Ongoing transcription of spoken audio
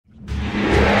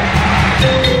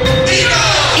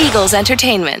Eagles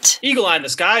Entertainment. Eagle Eye in the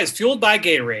Sky is fueled by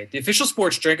Gatorade, the official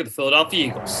sports drink of the Philadelphia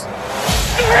Eagles.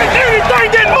 Anything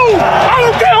that move, I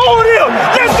don't care who it is.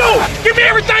 Let's go. Give me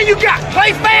everything you got.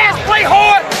 Play fast, play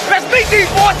hard. Let's meet these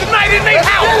boys tonight in their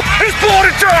house. It's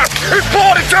party time. It's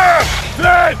party time.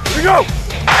 Here we go.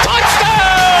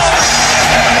 Touchdown!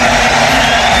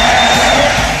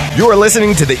 You are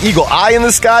listening to the Eagle Eye in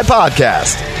the Sky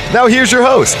podcast. Now here's your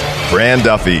host, Fran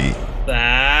Duffy.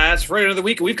 That's right. Another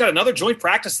week. We've got another joint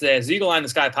practice today as the Eagle Eye in the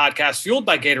Sky podcast, fueled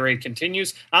by Gatorade,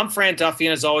 continues. I'm Fran Duffy,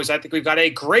 and as always, I think we've got a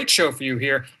great show for you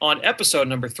here on episode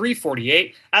number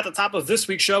 348. At the top of this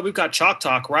week's show, we've got Chalk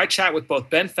Talk, where I chat with both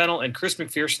Ben Fennell and Chris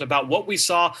McPherson about what we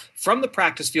saw from the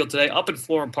practice field today up in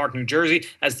Florham Park, New Jersey,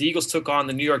 as the Eagles took on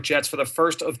the New York Jets for the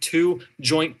first of two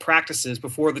joint practices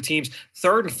before the team's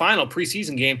third and final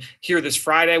preseason game here this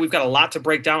Friday. We've got a lot to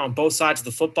break down on both sides of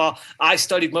the football. I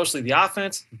studied mostly the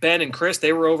offense. Ben and Chris,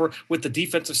 they were over with the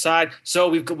defensive side. So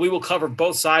we will cover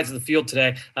both sides of the field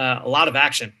today. A lot of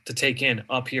action to take in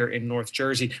up here in North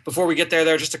Jersey. Before we get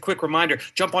there, just a quick reminder,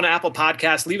 jump on Apple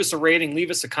Podcasts, leave us a rating,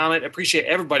 leave us a comment. Appreciate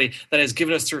everybody that has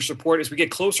given us their support as we get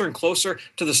closer and closer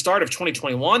to the start of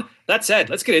 2021. That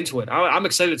said, let's get into it. I'm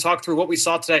excited to talk through what we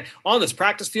saw today on this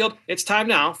practice field. It's time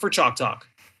now for Chalk Talk.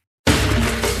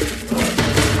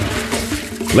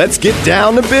 Let's get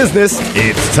down to business.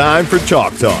 It's time for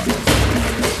Chalk Talk.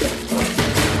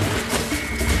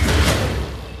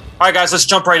 All right, guys, let's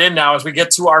jump right in now as we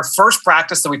get to our first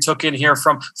practice that we took in here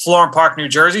from Florham Park, New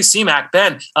Jersey. CMAC,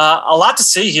 Ben, a lot to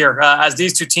see here as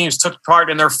these two teams took part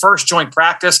in their first joint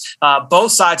practice.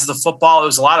 Both sides of the football, it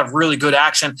was a lot of really good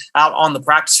action out on the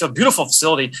practice field. Beautiful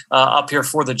facility up here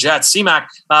for the Jets. CMAC,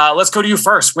 let's go to you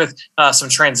first with some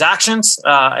transactions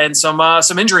and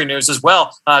some injury news as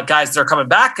well. Guys that are coming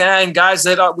back and guys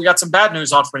that we got some bad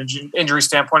news on from an injury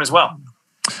standpoint as well.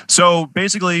 So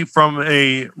basically, from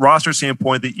a roster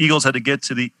standpoint, the Eagles had to get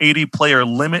to the 80-player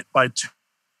limit by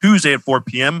Tuesday at 4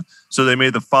 p.m. So they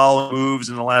made the following moves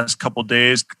in the last couple of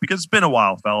days because it's been a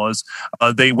while, fellas.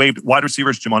 They waived wide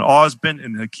receivers Jamon Osborne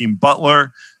and Hakeem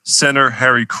Butler, center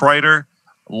Harry Kreider,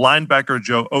 linebacker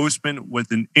Joe Ostman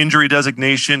with an injury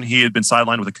designation. He had been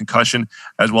sidelined with a concussion,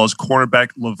 as well as cornerback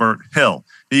Lavert Hill.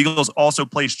 The Eagles also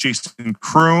placed Jason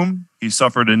Kroom. He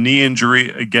suffered a knee injury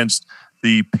against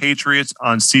the Patriots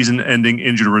on season-ending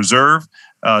injured reserve.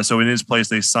 So in his place,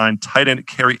 they signed tight end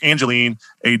Kerry Angeline,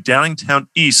 a Downingtown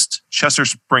East, Chester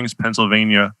Springs,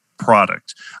 Pennsylvania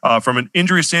product. From an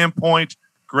injury standpoint,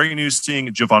 great news seeing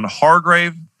Javon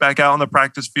Hargrave back out on the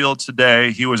practice field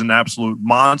today. He was an absolute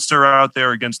monster out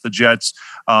there against the Jets.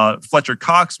 Fletcher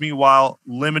Cox, meanwhile,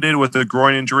 limited with a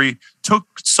groin injury, took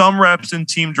some reps in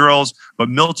team drills, but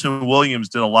Milton Williams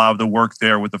did a lot of the work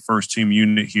there with the first team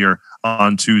unit here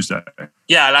on Tuesday.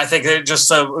 Yeah, and I think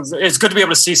it's good to be able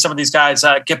to see some of these guys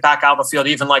get back out on the field,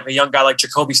 even like a young guy like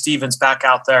Jacoby Stevens back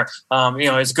out there.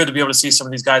 It's good to be able to see some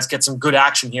of these guys get some good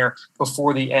action here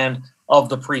before the end of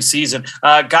the preseason.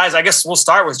 Guys, I guess we'll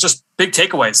start with just big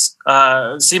takeaways.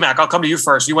 CMAC, I'll come to you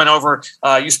first. You went over,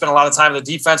 you spent a lot of time in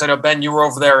the defense. I know, Ben, you were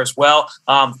over there as well.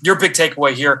 Your big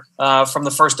takeaway here from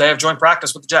the first day of joint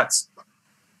practice with the Jets.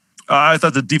 I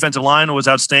thought the defensive line was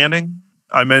outstanding.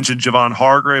 I mentioned Javon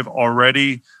Hargrave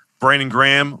already. Brandon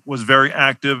Graham was very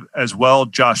active as well.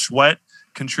 Josh Sweat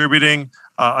contributing.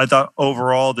 I thought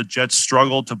overall the Jets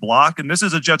struggled to block, and this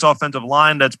is a Jets offensive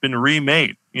line that's been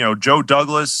remade. Joe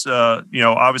Douglas,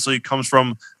 obviously comes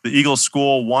from the Eagles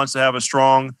school, wants to have a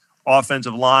strong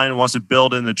offensive line, wants to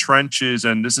build in the trenches,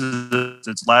 and this is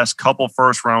its last couple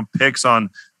first-round picks on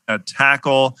at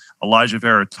tackle. Elijah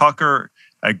Vera Tucker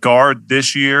at guard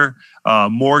this year.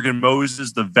 Morgan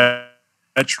Moses, the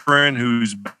veteran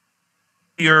who's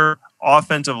here.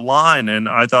 Offensive line, and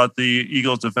I thought the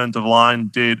Eagles defensive line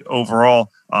did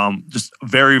overall just a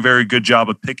very, very good job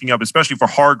of picking up, especially for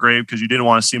Hargrave, because you didn't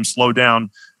want to see him slow down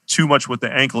too much with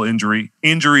the ankle injury.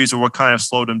 Injuries are what kind of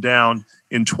slowed him down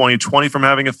in 2020 from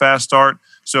having a fast start.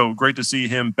 So great to see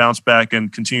him bounce back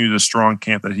and continue the strong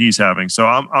camp that he's having. So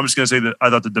I'm just going to say that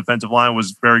I thought the defensive line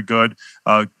was very good.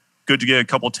 Good to get a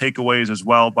couple takeaways as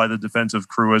well by the defensive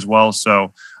crew as well.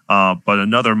 So, but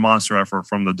another monster effort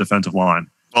from the defensive line.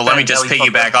 Well, let me just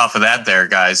piggyback off of that there,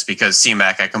 guys, because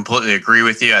CMAC, I completely agree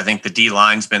with you. I think the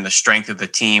D-line's been the strength of the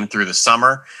team through the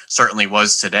summer, certainly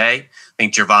was today. I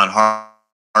think Javon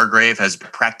Hargrave has been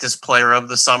practice player of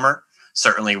the summer,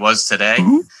 certainly was today.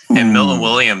 Ooh. And Milton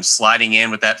Williams sliding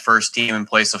in with that first team in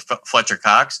place of Fletcher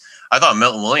Cox. I thought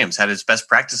Milton Williams had his best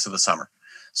practice of the summer.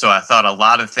 So I thought a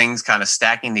lot of things kind of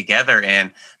stacking together,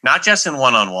 and not just in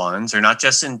one-on-ones or not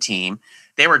just in team.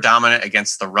 They were dominant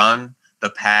against the run, the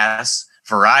pass,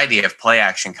 variety of play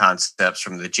action concepts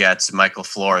from the Jets and Michael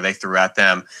Floor they threw at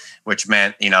them, which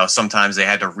meant, sometimes they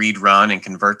had to read run and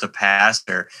convert to pass,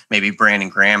 or maybe Brandon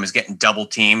Graham is getting double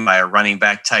teamed by a running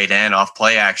back tight end off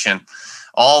play action.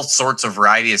 All sorts of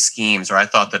variety of schemes where I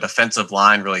thought the defensive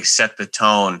line really set the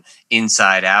tone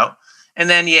inside out. And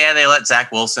then, they let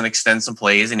Zach Wilson extend some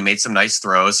plays, and he made some nice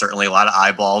throws. Certainly a lot of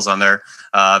eyeballs on their,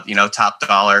 top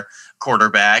dollar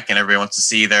quarterback, and everybody wants to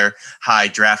see their high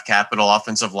draft capital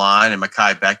offensive line, and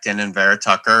Mekhi Becton and Vera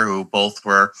Tucker, who both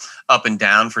were up and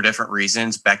down for different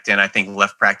reasons. Becton, I think,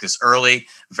 left practice early.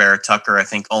 Vera Tucker, I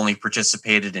think, only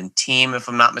participated in team, if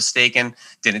I'm not mistaken.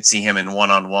 Didn't see him in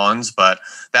one-on-ones, but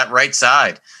that right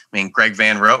side, Greg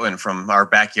Van Roten from our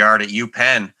backyard at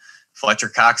UPenn, Fletcher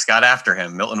Cox got after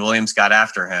him. Milton Williams got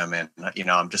after him. And,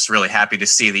 I'm just really happy to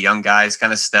see the young guys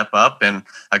kind of step up, and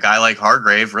a guy like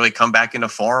Hargrave really come back into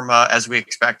form as we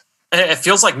expect. It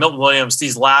feels like Milton Williams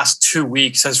these last 2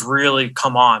 weeks has really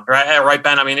come on, right,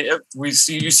 Ben?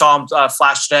 You saw him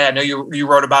flash today. I know you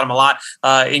wrote about him a lot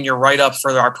in your write-up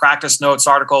for our practice notes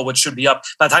article, which should be up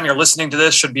by the time you're listening to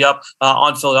this. Should be up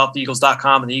on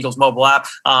PhiladelphiaEagles.com and the Eagles mobile app.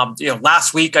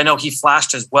 Last week I know he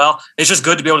flashed as well. It's just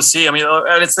good to be able to see. And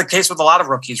it's the case with a lot of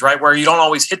rookies, right, where you don't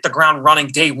always hit the ground running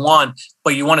day one,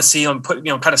 but you want to see them put,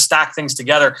 kind of stack things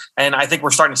together. And I think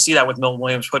we're starting to see that with Milton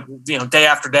Williams, put, day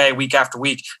after day, week after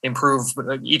week, improve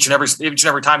each and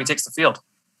every time he takes the field.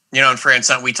 And Fran,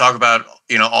 something we talk about,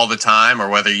 all the time, or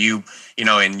whether you,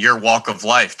 in your walk of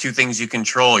life, two things you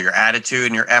control, your attitude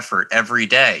and your effort every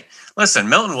day. Listen,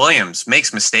 Milton Williams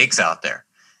makes mistakes out there.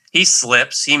 He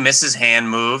slips, he misses hand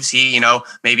moves. He,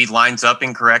 maybe lines up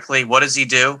incorrectly. What does he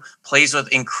do? Plays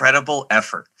with incredible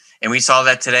effort. And we saw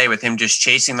that today with him just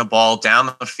chasing the ball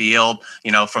down the field,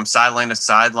 from sideline to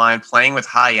sideline, playing with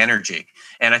high energy.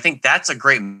 And I think that's a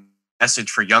great message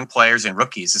for young players and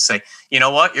rookies to say, you know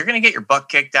what, you're going to get your butt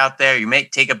kicked out there. You may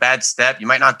take a bad step. You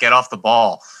might not get off the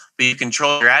ball, but you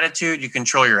control your attitude. You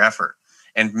control your effort.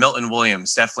 And Milton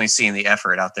Williams definitely seeing the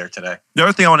effort out there today. The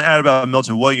other thing I want to add about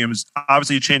Milton Williams,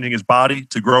 obviously changing his body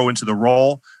to grow into the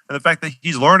role, and the fact that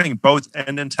he's learning both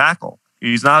end and tackle.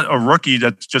 He's not a rookie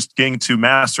that's just getting to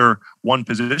master one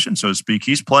position, so to speak.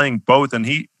 He's playing both, and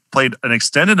he played an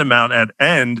extended amount at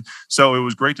end. So it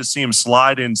was great to see him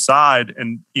slide inside.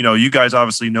 And, you guys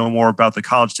obviously know more about the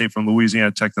college tape from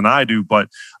Louisiana Tech than I do, but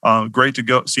great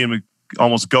to see him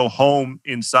almost go home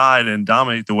inside and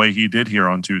dominate the way he did here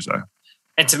on Tuesday.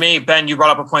 And to me, Ben, you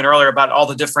brought up a point earlier about all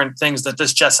the different things that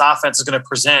this Jets offense is going to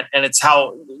present. And it's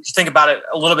how you think about it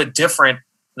a little bit different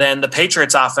than the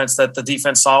Patriots offense that the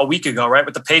defense saw a week ago, right?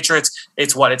 With the Patriots,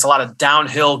 it's a lot of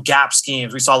downhill gap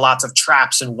schemes. We saw lots of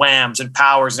traps and whams and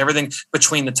powers and everything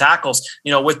between the tackles,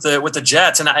 with the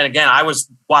Jets. And again, I was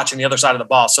watching the other side of the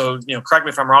ball. So, correct me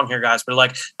if I'm wrong here, guys,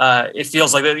 but it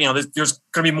feels like, there's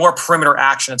going to be more perimeter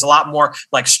action. It's a lot more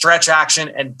like stretch action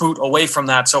and boot away from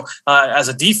that. So as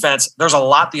a defense, there's a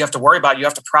lot that you have to worry about. You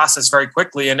have to process very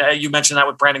quickly. And you mentioned that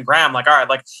with Brandon Graham, all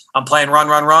right, I'm playing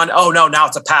run. Oh no, now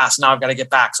it's a pass. Now I've got to get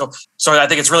back. So I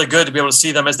think it's really good to be able to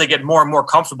see them as they get more and more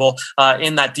comfortable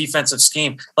in that defensive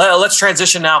scheme. Let's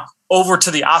transition now over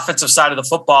to the offensive side of the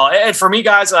football. And for me,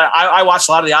 guys, I watched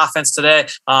a lot of the offense today.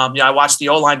 I watched the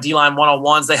O-line, D-line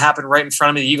one-on-ones. They happened right in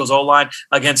front of me, the Eagles O-line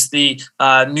against the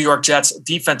New York Jets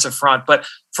defensive front. But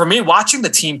for me, watching the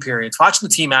team periods, watching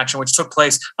the team action, which took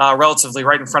place relatively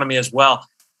right in front of me as well,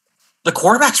 the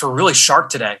quarterbacks were really sharp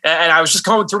today. And I was just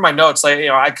going through my notes.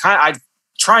 I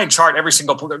try and chart every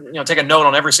single, take a note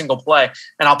on every single play,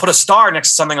 and I'll put a star next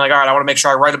to something like, all right, I want to make sure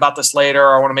I write about this later,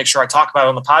 or I want to make sure I talk about it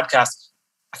on the podcast.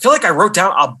 I feel like I wrote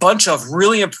down a bunch of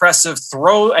really impressive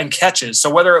throw and catches.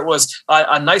 So whether it was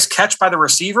a nice catch by the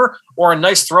receiver or a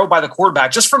nice throw by the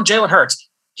quarterback, just from Jalen Hurts.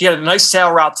 He had a nice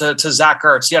sail route to Zach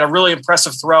Ertz. He had a really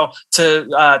impressive throw to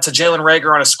Jalen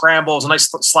Reagor on a scramble. It was a nice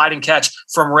sliding catch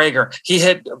from Reagor. He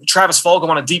hit Travis Fulgham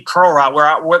on a deep curl route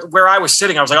where I was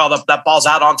sitting. I was like, oh, that ball's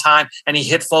out on time, and he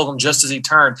hit Fulgham just as he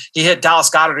turned. He hit Dallas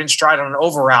Goedert in stride on an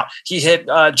over route. He hit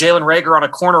Jalen Reagor on a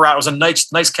corner route. It was a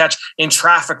nice catch in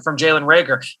traffic from Jalen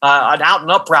Reagor. An out and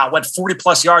up route went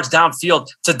 40-plus yards downfield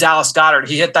to Dallas Goedert.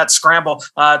 He hit that scramble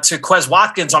to Quez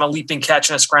Watkins on a leaping catch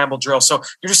in a scramble drill. So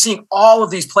you're just seeing all of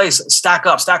these plays stack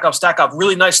up.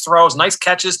 Really nice throws, nice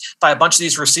catches by a bunch of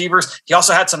these receivers. He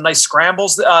also had some nice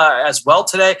scrambles as well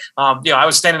today. I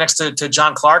was standing next to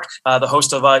John Clark, the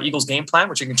host of Eagles Game Plan,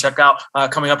 which you can check out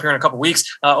coming up here in a couple weeks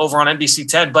over on NBC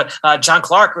 10. But John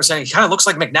Clark was saying he kind of looks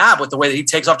like McNabb with the way that he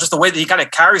takes off, just the way that he kind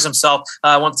of carries himself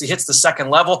once he hits the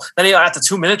second level. Then at the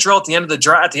 2-minute drill at the end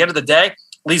of the day,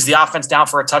 leads the offense down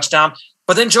for a touchdown.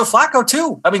 But then Joe Flacco,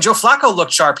 too. I mean, Joe Flacco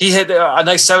looked sharp. He hit a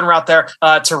nice 7 route there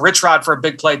to Rich Rod for a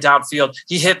big play downfield.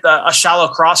 He hit a shallow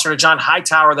crosser to John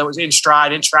Hightower that was in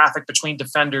stride, in traffic between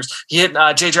defenders. He hit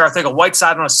J.J.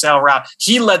 Arcega-Whiteside on a sail route.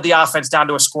 He led the offense down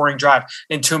to a scoring drive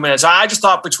in 2 minutes. I just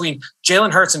thought between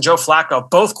Jalen Hurts and Joe Flacco,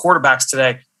 both quarterbacks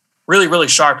today, really, really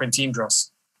sharp in team drills.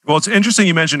 Well, it's interesting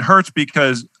you mentioned Hurts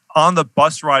because on the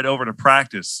bus ride over to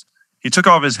practice, he took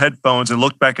off his headphones and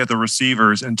looked back at the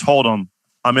receivers and told them,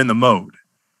 I'm in the mode.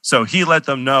 So he let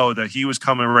them know that he was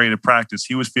coming ready to practice.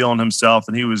 He was feeling himself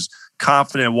and he was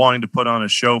confident wanting to put on a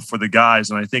show for the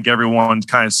guys. And I think everyone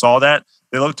kind of saw that.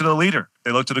 They looked to the leader.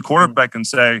 They looked to the quarterback and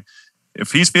say,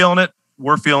 if he's feeling it,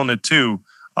 we're feeling it too.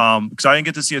 Because I didn't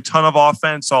get to see a ton of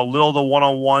offense, saw a little of the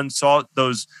one-on-one, saw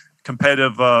those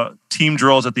competitive team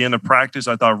drills at the end of practice.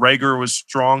 I thought Rager was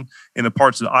strong in the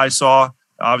parts that I saw,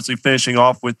 obviously finishing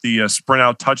off with the sprint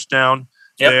out touchdown.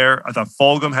 Yep. There. I thought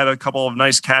Fulgham had a couple of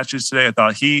nice catches today. I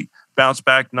thought he bounced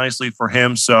back nicely for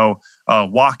him. So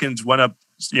Watkins went up,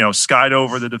 skied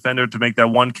over the defender to make that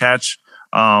one catch.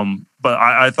 But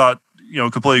I thought,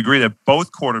 completely agree that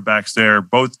both quarterbacks there,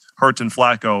 both Hurts and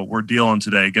Flacco, were dealing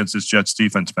today against this Jets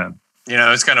defense, Ben.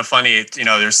 It's kind of funny.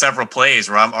 There's several plays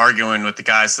where I'm arguing with the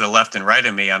guys to the left and right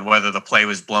of me on whether the play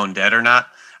was blown dead or not.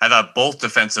 I thought both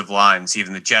defensive lines,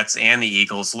 even the Jets and the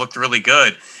Eagles, looked really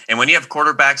good. And when you have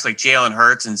quarterbacks like Jalen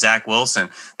Hurts and Zach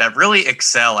Wilson that really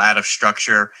excel out of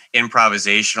structure,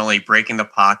 improvisationally, breaking the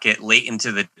pocket, late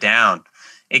into the down,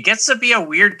 it gets to be a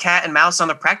weird cat and mouse on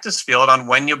the practice field on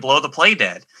when you blow the play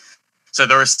dead. So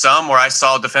there was some where I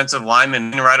saw a defensive lineman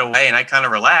right away and I kind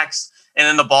of relaxed, and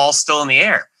then the ball's still in the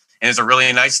air. And it's a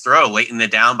really nice throw late in the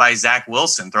down by Zach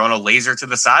Wilson, throwing a laser to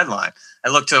the sideline. I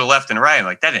looked to the left and right. I'm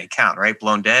like, that didn't count, right?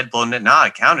 Blown dead. No,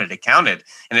 it counted.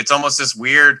 And it's almost this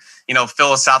weird,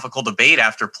 philosophical debate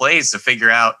after plays to figure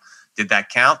out, did that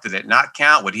count? Did it not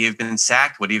count? Would he have been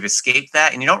sacked? Would he have escaped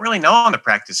that? And you don't really know on the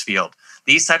practice field.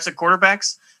 These types of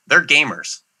quarterbacks, they're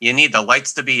gamers. You need the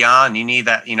lights to be on. You need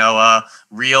that,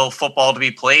 real football to be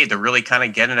played to really kind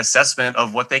of get an assessment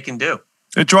of what they can do.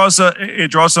 It draws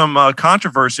some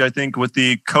controversy, I think, with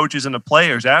the coaches and the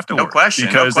players afterwards. No question.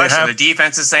 The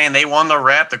defense is saying they won the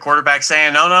rep. The quarterback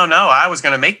saying, no, I was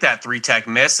going to make that 3-tech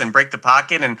miss and break the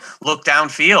pocket and look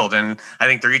downfield. And I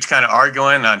think they're each kind of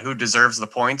arguing on who deserves the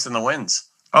points and the wins.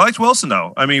 I liked Wilson,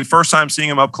 though. I mean, first time seeing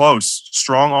him up close.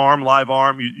 Strong arm, live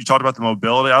arm. You talked about the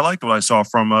mobility. I liked what I saw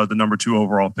from the number 2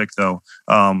 overall pick, though.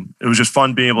 It was just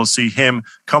fun being able to see him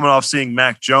coming off seeing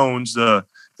Mac Jones, I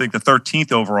think the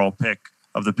 13th overall pick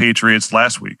of the Patriots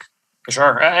last week. For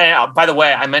sure. By the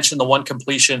way, I mentioned the one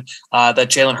completion that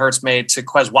Jalen Hurts made to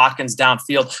Quez Watkins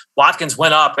downfield. Watkins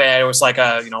went up and it was like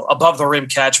a above the rim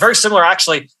catch, very similar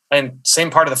actually, and same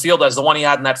part of the field as the one he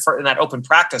had in that open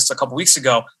practice a couple weeks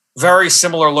ago. Very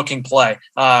similar looking play,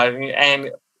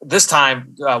 and this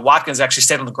time Watkins actually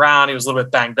stayed on the ground. He was a little bit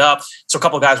banged up, so a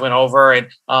couple of guys went over and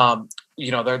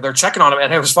they're checking on him,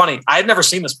 and it was funny. I had never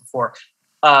seen this before.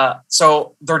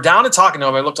 So they're down and talking to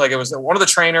him. It looked like it was one of the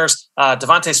trainers.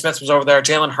 Devontae Smith was over there,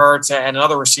 Jalen Hurts, and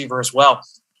another receiver as well.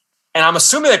 And I'm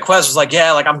assuming that Quez was like,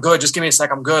 yeah, like I'm good. Just give me a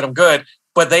sec. I'm good.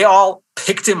 But they all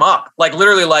picked him up. Like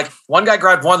literally, like one guy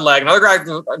grabbed one leg, another guy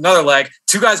grabbed another leg,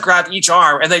 2 guys grabbed each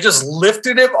arm, and they just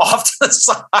lifted him off to the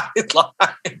sideline.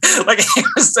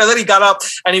 And then he got up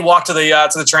and he walked to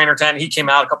the trainer tent. He came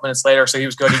out a couple minutes later, so he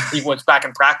was good. He went back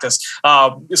in practice.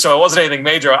 So it wasn't anything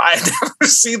major. I had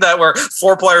never seen that where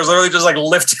 4 players literally just like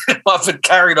lifted him up and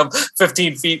carried him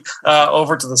 15 feet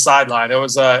over to the sideline. It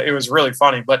was really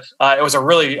funny, but it was a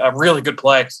really good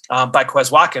play by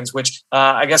Quez Watkins, which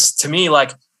I guess to me,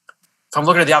 like, if I'm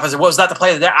looking at the offense, was that the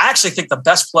play there? I actually think the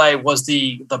best play was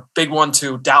the big one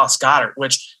to Dallas Goedert,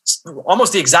 which is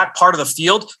almost the exact part of the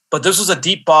field, but this was a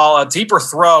deep ball, a deeper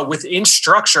throw within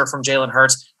structure from Jalen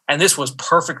Hurts, and this was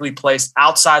perfectly placed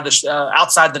outside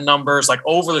the numbers, like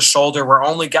over the shoulder where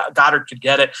only Goddard could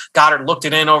get it. Goddard looked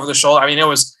it in over the shoulder. I mean,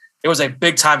 it was a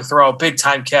big-time throw,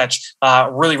 big-time catch.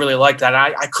 Really, really liked that.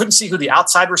 And I couldn't see who the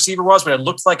outside receiver was, but it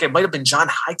looked like it might have been John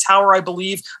Hightower, I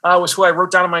believe, was who I wrote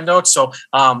down in my notes. So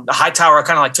Hightower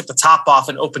kind of like took the top off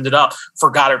and opened it up for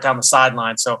Goddard down the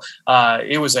sideline. So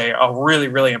it was a really,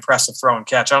 really impressive throw and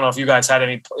catch. I don't know if you guys had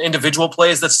any individual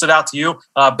plays that stood out to you.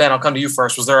 Ben, I'll come to you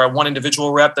first. Was there one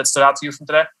individual rep that stood out to you from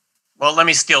today? Well, let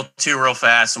me steal 2 real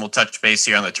fast, and we'll touch base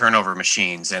here on the turnover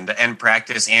machines. And the end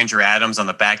practice, Andrew Adams on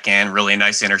the back end, really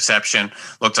nice interception.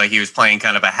 Looked like he was playing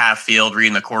kind of a half field,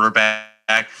 reading the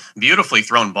quarterback. Beautifully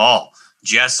thrown ball.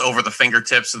 Just over the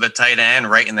fingertips of the tight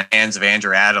end, right in the hands of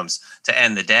Andrew Adams to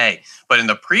end the day. But in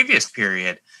the previous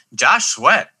period, Josh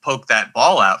Sweat poked that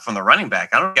ball out from the running back.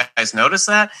 I don't know if you guys noticed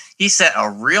that. He set a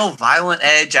real violent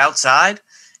edge outside,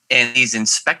 and these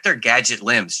Inspector Gadget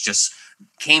limbs just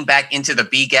came back into the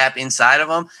B gap inside of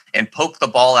him and poked the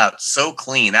ball out so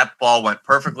clean. That ball went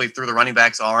perfectly through the running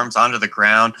back's arms onto the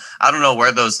ground. I don't know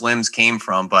where those limbs came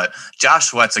from, but Josh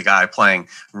Sweat's a guy playing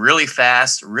really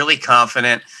fast, really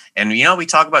confident. And, we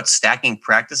talk about stacking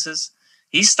practices.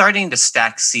 He's starting to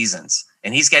stack seasons,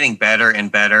 and he's getting better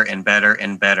and better and better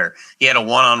and better. He had a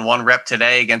one-on-one rep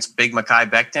today against Big Mekhi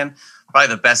Becton.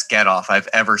 Probably the best get-off I've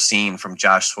ever seen from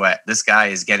Josh Sweat. This guy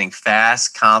is getting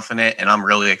fast, confident, and I'm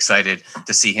really excited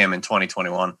to see him in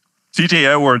 2021. CJ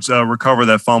Edwards recovered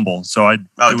that fumble, so it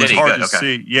was hard to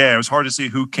see. Yeah, it was hard to see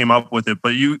who came up with it,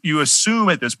 but you assume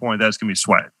at this point that it's going to be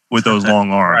Sweat with those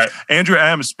long arms. Right. Andrew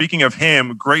Adams, speaking of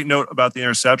him, great note about the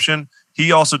interception.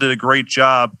 He also did a great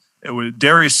job.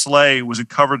 Darius Slay was in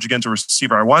coverage against a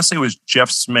receiver. I want to say it was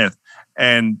Jeff Smith,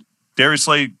 and Darius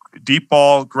Slay, deep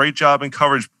ball, great job in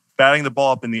coverage, batting the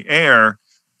ball up in the air,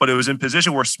 but it was in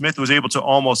position where Smith was able to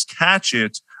almost catch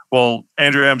it. Well,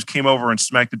 Andrew Adams came over and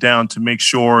smacked it down to make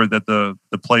sure that the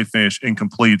play finished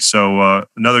incomplete. So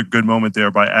another good moment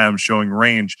there by Adams showing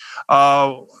range.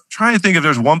 Trying to think if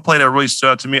there's one play that really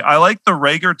stood out to me. I like the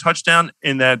Reagor touchdown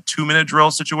in that 2-minute drill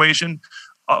situation,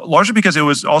 largely because it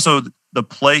was also the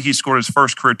play he scored his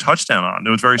first career touchdown on.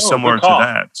 It was very similar to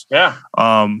that. Yeah.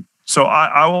 So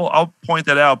I'll point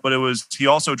that out, but he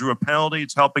also drew a penalty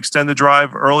to help extend the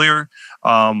drive earlier.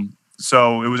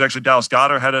 So it was actually Dallas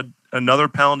Goedert had another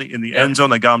penalty in the end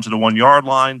zone that got him to the 1-yard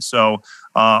line. So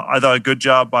I thought a good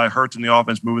job by Hurts in the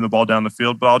offense moving the ball down the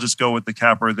field, but I'll just go with the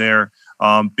capper there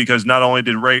because not only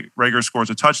did Reagor scores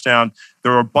a touchdown,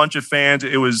 there were a bunch of fans.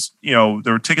 It was, there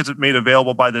were tickets made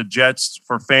available by the Jets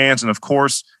for fans. And of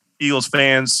course, Eagles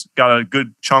fans got a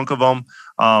good chunk of them.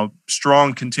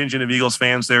 Strong contingent of Eagles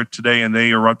fans there today, and they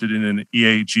erupted in an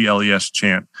EAGLES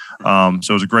chant.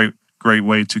 So it was a great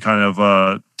way to kind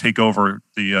of take over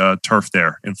the turf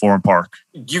there in Florham Park.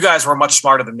 You guys were much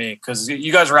smarter than me because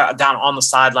you guys were down on the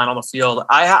sideline on the field.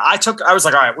 I was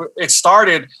like, all right, it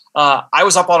started. I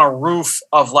was up on a roof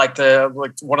of one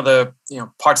of the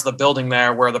parts of the building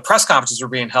there where the press conferences were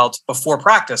being held before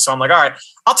practice. So I'm like, all right,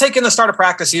 I'll take in the start of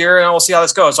practice here and we'll see how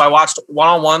this goes. So I watched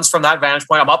one-on-ones from that vantage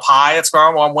point. I'm up high. It's where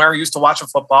I'm used to watching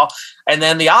football. And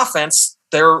then the offense,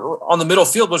 they're on the middle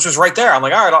field, which was right there. I'm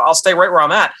like, all right, I'll stay right where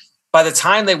I'm at. By the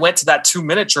time they went to that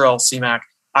 2-minute drill, C-Mac,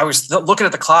 I was looking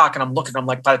at the clock and I'm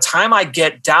like, by the time I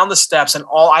get down the steps and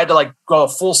I had to go a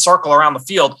full circle around the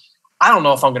field, I don't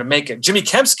know if I'm going to make it. Jimmy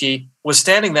Kempski was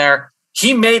standing there.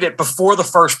 He made it before the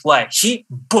first play. He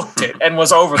booked it and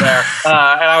was over there. And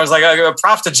I was like,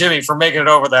 props to Jimmy for making it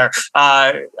over there.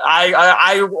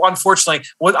 I unfortunately,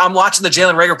 I'm watching the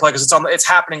Jalen Reagor play because it's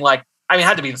happening it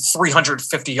had to be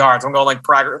 350 yards. I'm going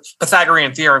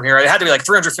Pythagorean theorem here. It had to be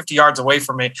 350 yards away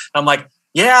from me. And I'm like,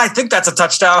 yeah, I think that's a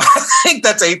touchdown. I think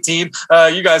that's 18.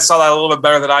 You guys saw that a little bit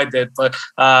better than I did. But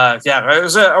it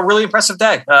was a really impressive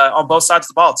day on both sides of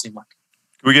the ball, it seemed like.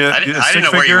 I didn't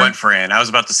know where you went, Fran. I was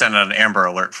about to send out an Amber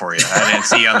Alert for you. I didn't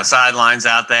see you on the sidelines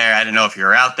out there. I didn't know if you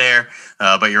were out there,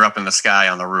 but you're up in the sky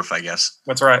on the roof, I guess.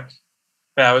 That's right.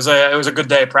 Yeah, it was a good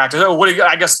day of practice.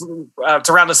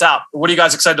 To round this out, what are you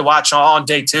guys excited to watch on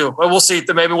day 2? We'll see.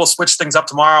 Maybe we'll switch things up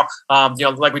tomorrow.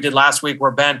 Like we did last week,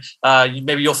 where Ben,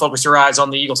 maybe you'll focus your eyes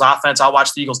on the Eagles offense. I'll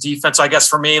watch the Eagles defense. So I guess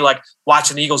for me,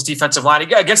 watching the Eagles defensive line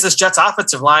against this Jets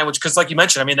offensive line, because like you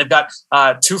mentioned, they've got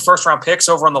 2 first-round picks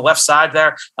over on the left side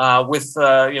there with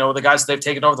the guys that they've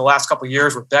taken over the last couple of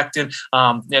years with Becton,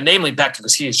 namely Becton,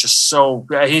 because he is just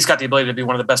he's got the ability to be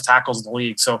one of the best tackles in the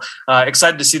league. So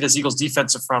excited to see this Eagles defensive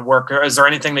front work. Is there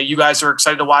anything that you guys are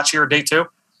excited to watch here day 2?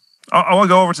 I want to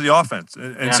go over to the offense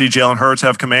and see Jalen Hurts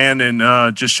have command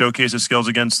and just showcase his skills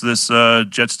against this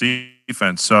Jets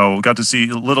defense. So got to see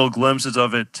little glimpses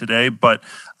of it today, but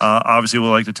obviously we'd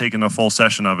like to take in a full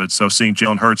session of it. So seeing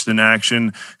Jalen Hurts in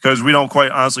action, because we don't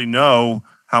quite honestly know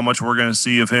how much we're going to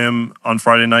see of him on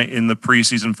Friday night in the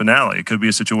preseason finale. It could be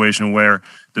a situation where,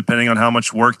 depending on how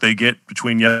much work they get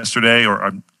between yesterday, or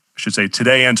I should say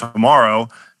today and tomorrow,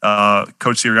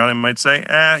 Coach Sirianni might say,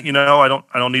 I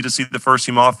don't need to see the first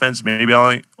team offense. Maybe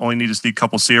I only need to see a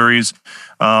couple series.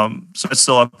 So it's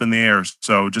still up in the air.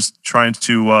 So just trying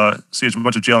to see as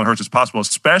much of Jalen Hurts as possible,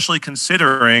 especially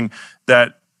considering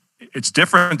that it's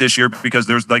different this year because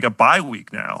there's a bye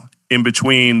week now in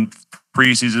between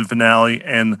preseason finale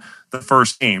and the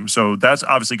first game. So that's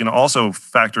obviously going to also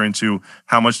factor into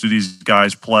how much do these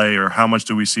guys play or how much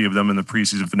do we see of them in the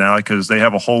preseason finale, because they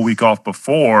have a whole week off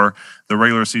before the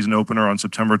regular season opener on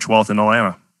September 12th in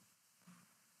Atlanta.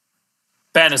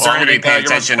 Ben, is Well, there I'm going to be paying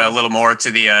anything attention a little more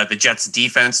to the Jets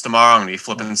defense tomorrow. I'm going to be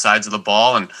flipping sides of the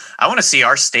ball, and I want to see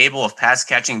our stable of pass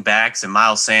catching backs and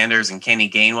Miles Sanders and Kenny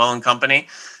Gainwell and company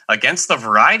against the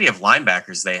variety of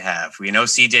linebackers they have. We know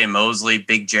C.J. Mosley,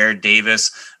 big Jared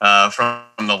Davis from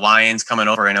the Lions coming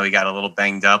over. I know he got a little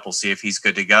banged up. We'll see if he's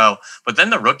good to go. But then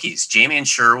the rookies, Jamian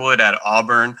Sherwood at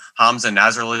Auburn, Hamza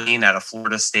Nasruddin out of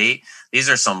Florida State. These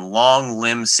are some long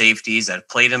limb safeties that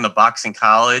played in the box in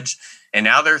college, and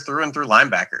now they're through and through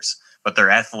linebackers. But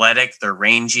they're athletic, they're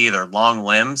rangy, they're long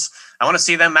limbs. I want to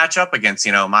see them match up against,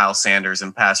 Miles Sanders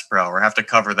and pass pro, or have to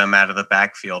cover them out of the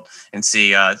backfield and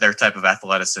see their type of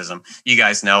athleticism. You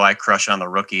guys know I crush on the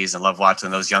rookies and love watching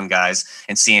those young guys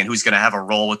and seeing who's going to have a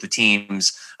role with the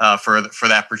teams for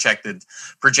that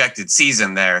projected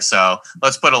season there. So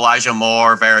let's put Elijah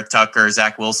Moore, Vera Tucker,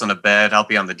 Zach Wilson to bed.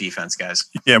 Help you on the defense, guys.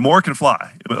 Yeah, Moore can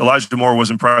fly. Elijah Moore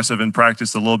was impressive in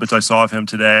practice. The little bits I saw of him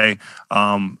today.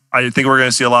 I think we're going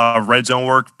to see a lot of red zone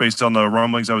work based on the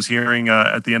rumblings I was hearing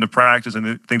at the end of practice, and I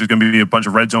think there's going to be a bunch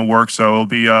of red zone work. So it'll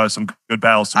be some good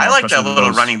battles tomorrow. I like that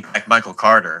little running back, Michael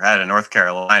Carter, out of North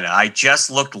Carolina. I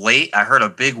just looked late. I heard a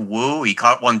big woo. He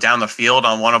caught one down the field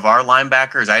on one of our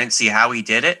linebackers. I didn't see how he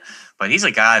did it, but he's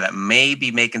a guy that may be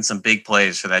making some big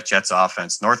plays for that Jets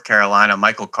offense. North Carolina,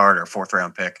 Michael Carter,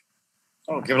 4th-round pick.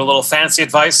 Oh, give it a little fancy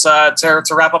advice to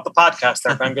wrap up the podcast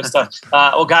there, Ben. Good stuff.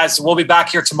 Well, guys, we'll be back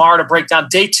here tomorrow to break down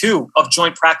day 2 of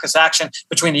joint practice action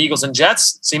between the Eagles and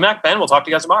Jets. C-Mac, Ben, we'll talk to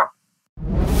you guys tomorrow.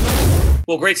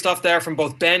 Well, great stuff there from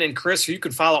both Ben and Chris, who you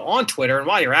can follow on Twitter. And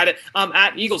while you're at it, I'm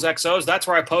at Eagles XOs. That's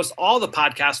where I post all the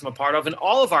podcasts I'm a part of and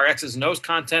all of our X's and O's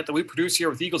content that we produce here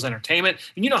with Eagles Entertainment.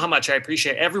 And you know how much I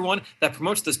appreciate everyone that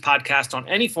promotes this podcast on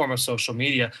any form of social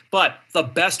media. But the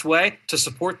best way to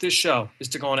support this show is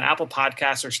to go on Apple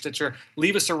Podcasts or Stitcher,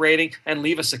 leave us a rating, and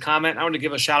leave us a comment. I want to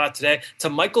give a shout out today to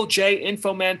Michael J.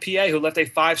 Infoman PA, who left a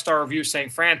 5-star review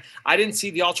saying, Fran, I didn't see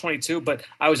the All-22, but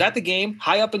I was at the game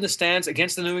high up in the stands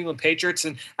against the New England Patriots.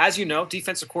 And as you know,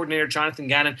 defensive coordinator Jonathan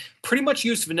Gannon pretty much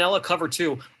used vanilla cover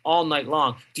 2 all night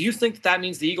long. Do you think that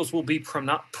means the Eagles will be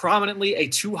prominently a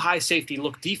too-high safety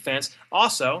look defense?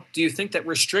 Also, do you think that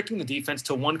restricting the defense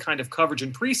to one kind of coverage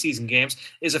in preseason games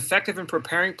is effective in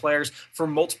preparing players for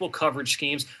multiple coverage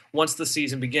schemes once the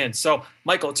season begins? So,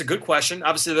 Michael, it's a good question.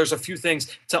 Obviously, there's a few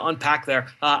things to unpack there.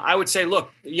 I would say,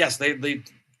 look, yes, the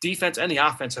defense and the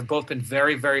offense have both been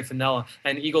very, very vanilla.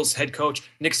 And Eagles head coach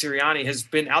Nick Sirianni has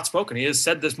been outspoken. He has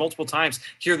said this multiple times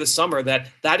here this summer that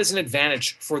is an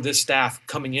advantage for this staff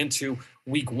coming into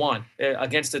week 1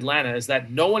 against Atlanta, is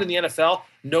that no one in the NFL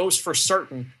knows for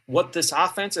certain what this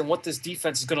offense and what this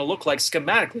defense is going to look like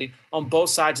schematically on both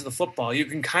sides of the football. You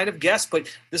can kind of guess, but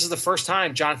this is the first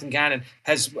time Jonathan Gannon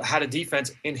has had a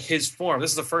defense in his form. This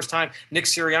is the first time Nick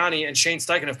Sirianni and Shane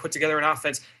Steichen have put together an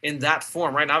offense in that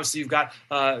form, right? And obviously you've got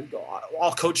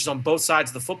all coaches on both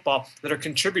sides of the football that are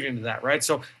contributing to that, right?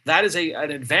 So that is an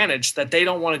advantage that they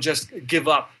don't want to just give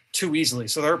up too easily.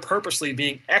 So they're purposely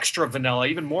being extra vanilla,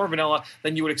 even more vanilla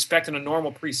than you would expect in a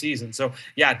normal preseason. So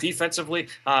yeah, defensively,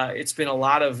 it's been a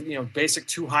lot of, basic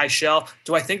too high shell.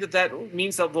 Do I think that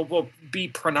means that we'll be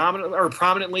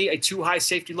prominently a too high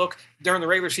safety look during the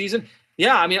regular season?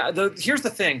 Yeah. I mean, here's the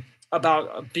thing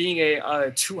about being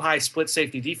a too high split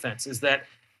safety defense is that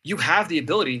you have the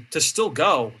ability to still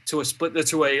go to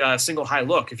a single high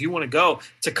look. If you want to go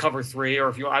to cover 3, or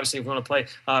if you want to play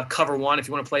cover 1, if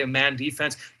you want to play a man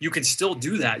defense, you can still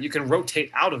do that. You can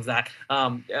rotate out of that.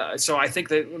 So I think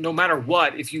that no matter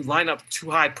what, if you line up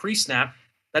too high pre-snap,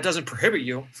 that doesn't prohibit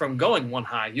you from going 1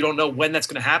 high. You don't know when that's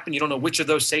going to happen. You don't know which of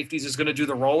those safeties is going to do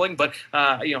the rolling. But,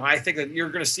 I think that you're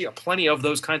going to see plenty of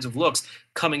those kinds of looks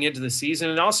coming into the season.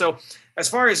 And also, as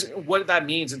far as what that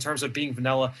means in terms of being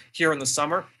vanilla here in the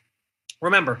summer,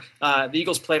 remember, the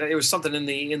Eagles played, it was something in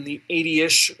the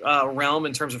 80-ish realm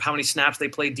in terms of how many snaps they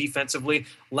played defensively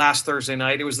last Thursday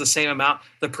night. It was the same amount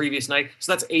the previous night.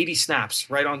 So that's 80 snaps,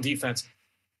 right, on defense.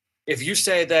 If you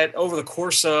say that over the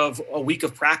course of a week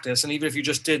of practice, and even if you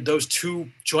just did those 2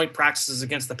 joint practices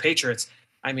against the Patriots,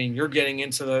 I mean, you're getting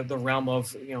into the realm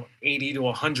of 80 to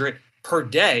 100 per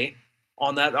day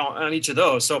on each of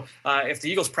those. So if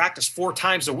the Eagles practice 4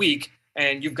 times a week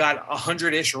and you've got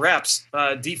 100-ish reps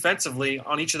defensively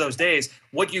on each of those days,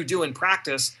 what you do in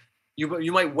practice,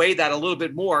 you might weigh that a little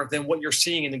bit more than what you're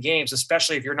seeing in the games,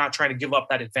 especially if you're not trying to give up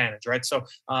that advantage, right? So,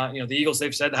 the Eagles,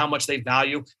 they've said how much they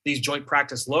value these joint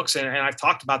practice looks. And I've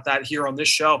talked about that here on this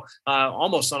show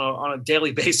almost on a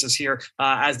daily basis here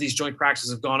as these joint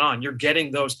practices have gone on. You're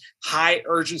getting those high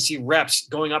urgency reps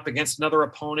going up against another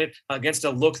opponent, against a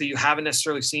look that you haven't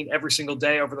necessarily seen every single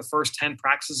day over the first 10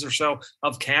 practices or so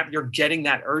of camp. You're getting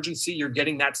that urgency. You're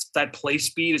getting that play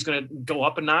speed is going to go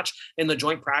up a notch in the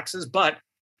joint practices, but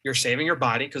you're saving your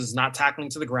body because it's not tackling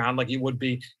to the ground like you would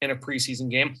be in a preseason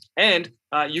game. And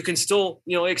you can still,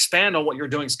 expand on what you're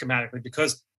doing schematically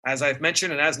because, as I've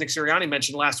mentioned, and as Nick Sirianni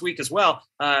mentioned last week as well,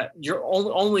 you're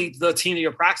only the team that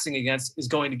you're practicing against is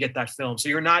going to get that film. So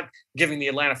you're not giving the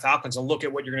Atlanta Falcons a look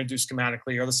at what you're going to do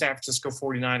schematically, or the San Francisco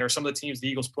 49ers, or some of the teams the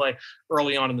Eagles play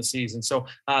early on in the season. So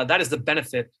that is the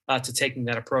benefit to taking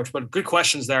that approach. But good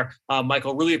questions there,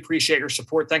 Michael. Really appreciate your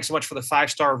support. Thanks so much for the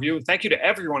 5-star review. And thank you to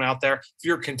everyone out there for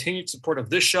your continued support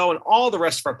of this show and all the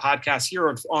rest of our podcasts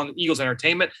here on Eagles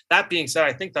Entertainment. That being said,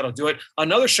 I think that'll do it.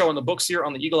 Another show in the books here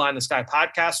on the Eagle Eye in the Sky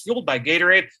podcast, fueled by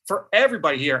Gatorade. For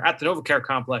everybody here at the NovaCare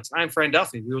Complex, I'm Fran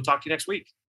Duffy. We will talk to you next week.